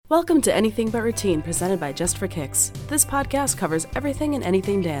Welcome to Anything But Routine, presented by Just for Kicks. This podcast covers everything and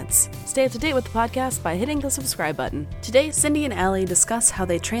anything dance. Stay up to date with the podcast by hitting the subscribe button. Today, Cindy and Allie discuss how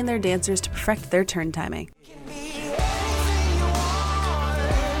they train their dancers to perfect their turn timing.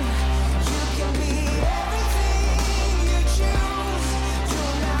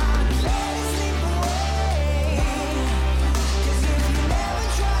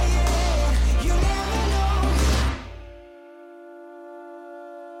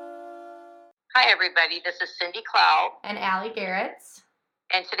 Hi, everybody. This is Cindy Clow. And Allie Garretts.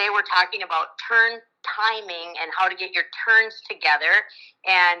 And today we're talking about turn timing and how to get your turns together.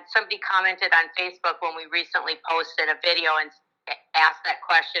 And somebody commented on Facebook when we recently posted a video and asked that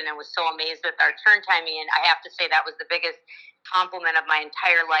question and was so amazed with our turn timing. And I have to say that was the biggest compliment of my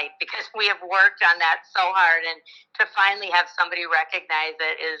entire life, because we have worked on that so hard. And to finally have somebody recognize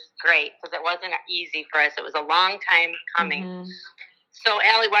it is great, because it wasn't easy for us. It was a long time coming. Mm-hmm. So,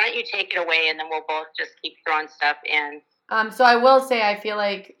 Allie, why don't you take it away, and then we'll both just keep throwing stuff in. So I will say, I feel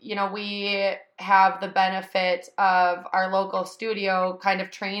like, we have the benefit of our local studio kind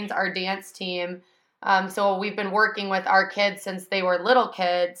of trains our dance team. So we've been working with our kids since they were little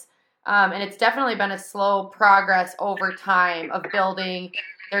kids. And it's definitely been a slow progress over time of building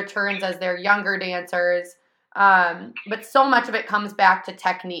their turns as they're younger dancers. But so much of it comes back to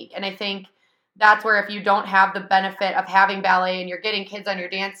technique. And I think that's where, if you don't have the benefit of having ballet and you're getting kids on your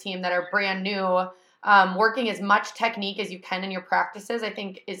dance team that are brand new, working as much technique as you can in your practices, I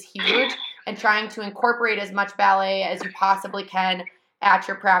think, is huge. And trying to incorporate as much ballet as you possibly can at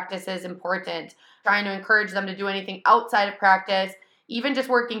your practice is important. Trying to encourage them to do anything outside of practice, even just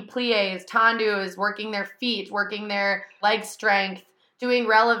working pliés, tendus, working their feet, working their leg strength, doing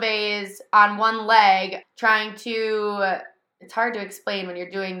releves on one leg, it's hard to explain when you're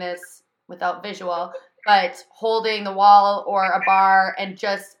doing this without visual, but holding the wall or a bar and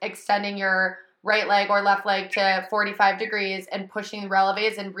just extending your right leg or left leg to 45 degrees and pushing the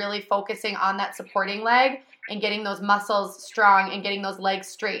releves and really focusing on that supporting leg and getting those muscles strong and getting those legs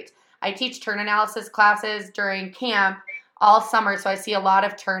straight. I teach turn analysis classes during camp all summer, so I see a lot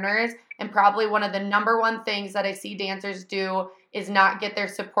of turners, and probably one of the number one things that I see dancers do is not get their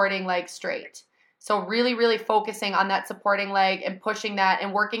supporting leg straight. So really, really focusing on that supporting leg and pushing that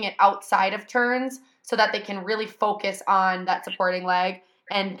and working it outside of turns so that they can really focus on that supporting leg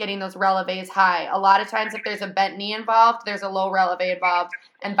and getting those releves high. A lot of times if there's a bent knee involved, there's a low releve involved,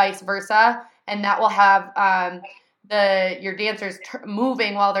 and vice versa. And that will have your dancers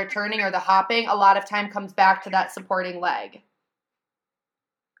moving while they're turning, or the hopping a lot of time comes back to that supporting leg.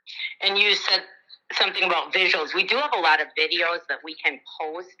 And you said something about visuals. We do have a lot of videos that we can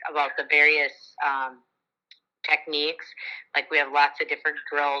post about the various techniques. Like, we have lots of different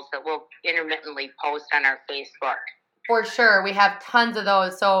drills that we'll intermittently post on our Facebook. For sure. We have tons of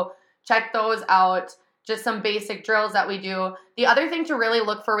those. So check those out. Just some basic drills that we do. The other thing to really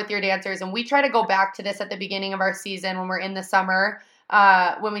look for with your dancers, and we try to go back to this at the beginning of our season when we're in the summer,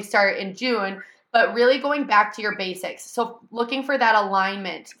 when we start in June, but really going back to your basics. So looking for that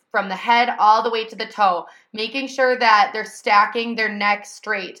alignment from the head all the way to the toe, making sure that they're stacking their neck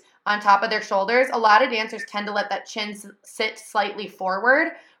straight on top of their shoulders. A lot of dancers tend to let that chin sit slightly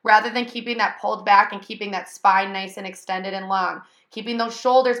forward rather than keeping that pulled back and keeping that spine nice and extended and long. Keeping those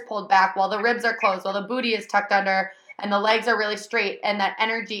shoulders pulled back while the ribs are closed, while the booty is tucked under, and the legs are really straight, and that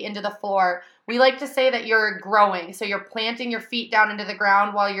energy into the floor. We like to say that you're growing. So you're planting your feet down into the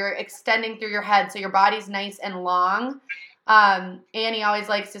ground while you're extending through your head. So your body's nice and long. Annie always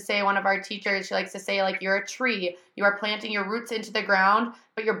likes to say, one of our teachers, she likes to say, like, you're a tree. You are planting your roots into the ground,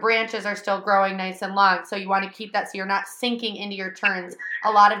 but your branches are still growing nice and long. So you want to keep that so you're not sinking into your turns.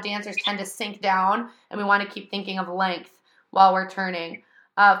 A lot of dancers tend to sink down, and we want to keep thinking of length while we're turning.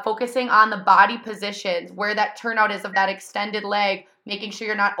 Focusing on the body positions, where that turnout is of that extended leg, making sure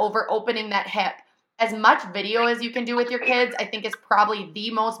you're not over opening that hip. As much video as you can do with your kids, I think, is probably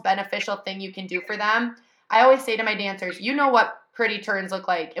the most beneficial thing you can do for them. I always say to my dancers, you know what pretty turns look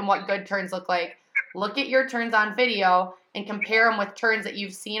like and what good turns look like. Look at your turns on video and compare them with turns that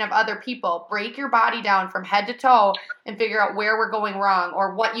you've seen of other people. Break your body down from head to toe and figure out where we're going wrong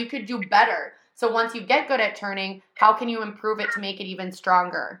or what you could do better. So once you get good at turning, how can you improve it to make it even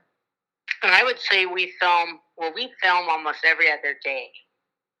stronger? And I would say we film almost every other day.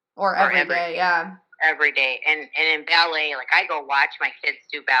 Or every day, yeah. Every day. And in ballet, like, I go watch my kids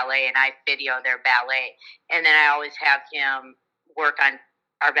do ballet and I video their ballet. And then I always have him work on,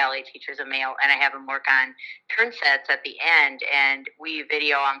 our ballet teacher's a male, and I have him work on turn sets at the end. And we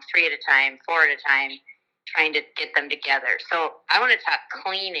video them 3 at a time, 4 at a time. trying to get them together. So I want to talk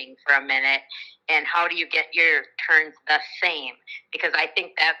cleaning for a minute and how do you get your turns the same? Because I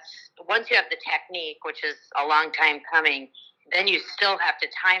think that's, once you have the technique, which is a long time coming, then you still have to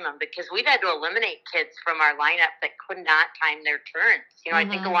time them, because we've had to eliminate kids from our lineup that could not time their turns. You know, I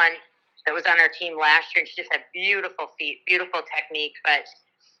think the one that was on our team last year, and she just had beautiful feet, beautiful technique, but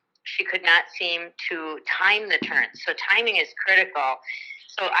she could not seem to time the turns. So timing is critical.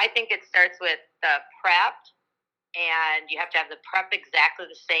 So I think it starts with the prep, and you have to have the prep exactly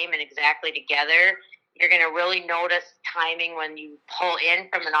the same and exactly together. You're going to really notice timing when you pull in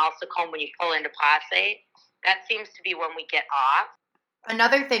from an alsacombe, when you pull into passe. That seems to be when we get off.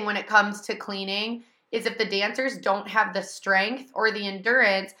 Another thing when it comes to cleaning is if the dancers don't have the strength or the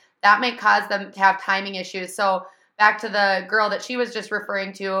endurance, that might cause them to have timing issues. So back to the girl that she was just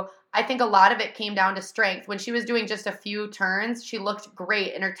referring to, I think a lot of it came down to strength. When she was doing just a few turns, she looked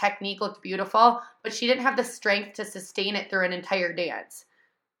great and her technique looked beautiful, but she didn't have the strength to sustain it through an entire dance.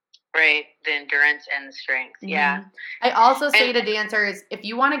 Right, the endurance and the strength, yeah. I also say to dancers, if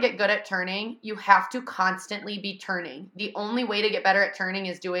you want to get good at turning, you have to constantly be turning. The only way to get better at turning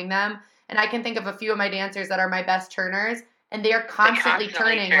is doing them. And I can think of a few of my dancers that are my best turners, and they are constantly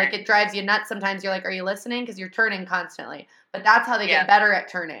turning. Like, it drives you nuts sometimes. You're like, are you listening? Because you're turning constantly. But that's how they get better at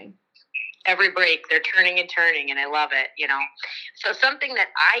turning. Every break, they're turning and turning, and I love it, you know. So something that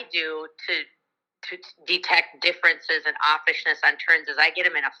I do to detect differences and offishness on turns is I get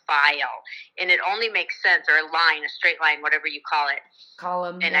them in a file, and it only makes sense, or a line, a straight line, whatever you call it.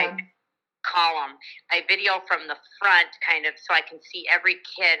 Column, and yeah. I video from the front kind of so I can see every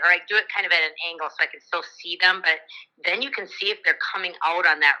kid, or I do it kind of at an angle so I can still see them, but then you can see if they're coming out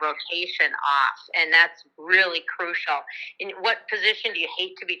on that rotation off, and that's really crucial. In what position do you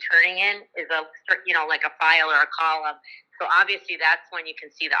hate to be turning in is like a file or a column. So obviously that's when you can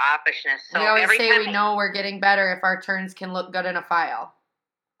see the offishness. So we always say we know we're getting better if our turns can look good in a file.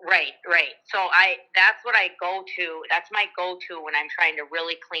 Right. So that's what I go to. That's my go-to when I'm trying to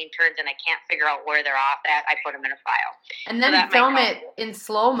really clean turns and I can't figure out where they're off at. I put them in a file. And then film it in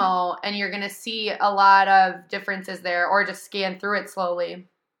slow-mo, and you're going to see a lot of differences there, or just scan through it slowly.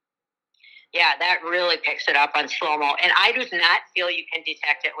 Yeah, that really picks it up on slow-mo. And I do not feel you can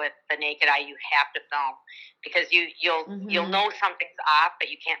detect it with the naked eye. You have to film, because you'll know something's off,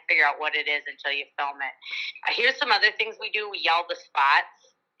 but you can't figure out what it is until you film it. Here's some other things we do. We yell the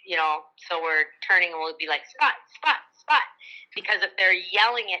spots, you know, so we're turning and we'll be like, spot, spot, spot. Because if they're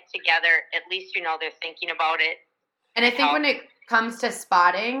yelling it together, at least you know they're thinking about it. And I think when it comes to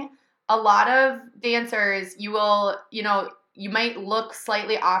spotting, a lot of dancers, you might look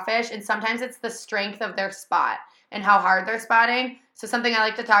slightly offish, and sometimes it's the strength of their spot and how hard they're spotting. So something I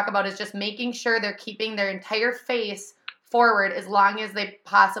like to talk about is just making sure they're keeping their entire face forward as long as they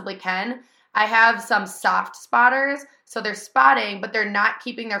possibly can. I have some soft spotters, so they're spotting, but they're not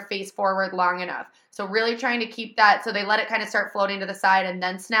keeping their face forward long enough. So really trying to keep that, so they let it kind of start floating to the side and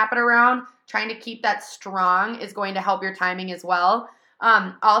then snap it around. Trying to keep that strong is going to help your timing as well.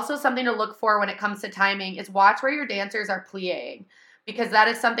 Also, something to look for when it comes to timing is watch where your dancers are plieing, because that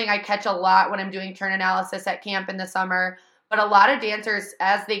is something I catch a lot when I'm doing turn analysis at camp in the summer. But a lot of dancers,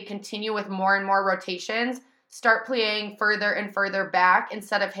 as they continue with more and more rotations, start plieing further and further back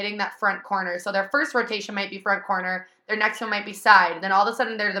instead of hitting that front corner. So their first rotation might be front corner, their next one might be side. Then all of a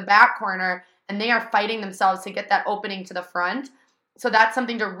sudden they're the back corner, and they are fighting themselves to get that opening to the front. So that's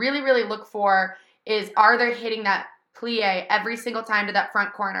something to really, really look for, is are they hitting that plie every single time to that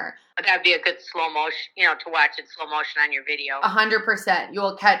front corner? That'd be a good slow motion, to watch in slow motion on your video. 100%. You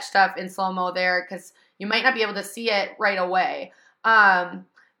will catch stuff in slow-mo there, because you might not be able to see it right away.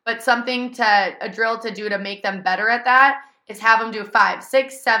 But something a drill to do to make them better at that is have them do 5,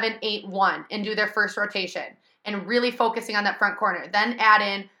 6, 7, 8, 1 and do their first rotation, and really focusing on that front corner. Then add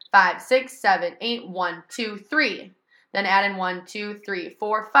in 5, 6, 7, 8, 1, 2, 3. Then add in 1, 2, 3,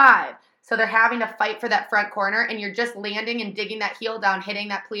 4, 5. So they're having to fight for that front corner, and you're just landing and digging that heel down, hitting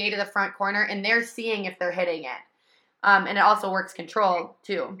that plie to the front corner, and they're seeing if they're hitting it. And it also works control,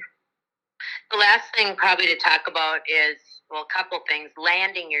 too. The last thing probably to talk about is, a couple things.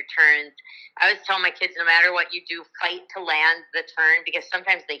 Landing your turns. I always tell my kids, no matter what you do, fight to land the turn, because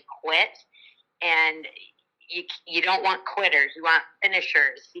sometimes they quit, and you don't want quitters. You want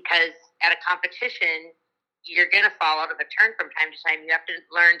finishers, because at a competition, you're going to fall out of a turn from time to time. You have to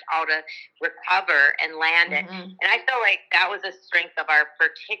learn how to recover and land it. And I feel like that was a strength of our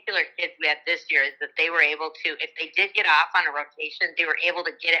particular kids we had this year, is that they were able to, if they did get off on a rotation, they were able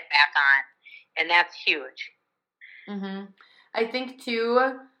to get it back on. And that's huge. I think,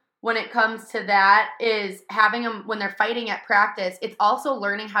 too, when it comes to that is having them when they're fighting at practice. It's also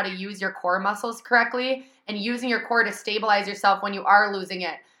learning how to use your core muscles correctly and using your core to stabilize yourself when you are losing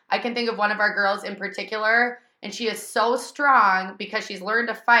it. I can think of one of our girls in particular, and she is so strong because she's learned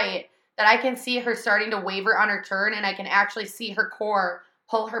to fight that I can see her starting to waver on her turn, and I can actually see her core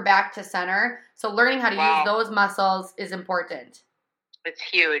pull her back to center. So learning how to use those muscles is important. It's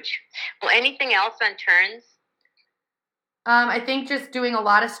huge. Well, anything else on turns? I think just doing a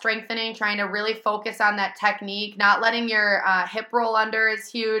lot of strengthening, trying to really focus on that technique, not letting your hip roll under is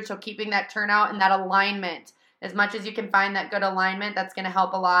huge. So keeping that turnout and that alignment. As much as you can find that good alignment, that's going to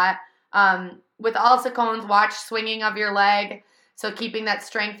help a lot. With all Saucony's, watch swinging of your leg. So keeping that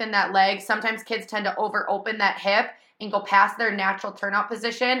strength in that leg. Sometimes kids tend to over open that hip and go past their natural turnout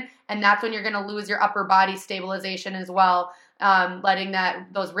position. And that's when you're going to lose your upper body stabilization as well. Letting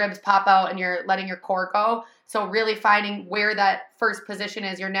those ribs pop out and you're letting your core go. So really finding where that first position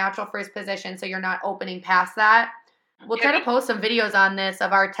is, your natural first position, so you're not opening past that. We'll try to post some videos on this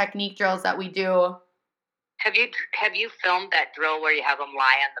of our technique drills that we do. Have you filmed that drill where you have them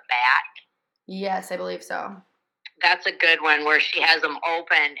lie on the back? Yes, I believe so. That's a good one where she has them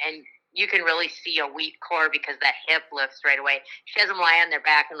open and you can really see a weak core because that hip lifts right away. She has them lie on their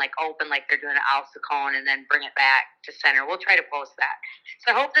back and like open like they're doing an Al Saucony and then bring it back to center. We'll try to post that.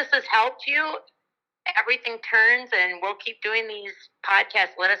 So I hope this has helped you. Everything turns, and we'll keep doing these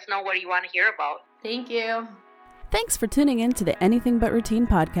podcasts. Let us know what you want to hear about. Thank you. Thanks for tuning in to the Anything But Routine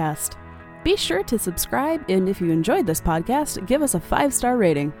podcast. Be sure to subscribe, and if you enjoyed this podcast, give us a 5-star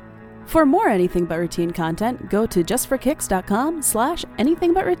rating. For more Anything But Routine content, go to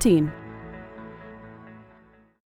justforkicks.com/anythingbutroutine.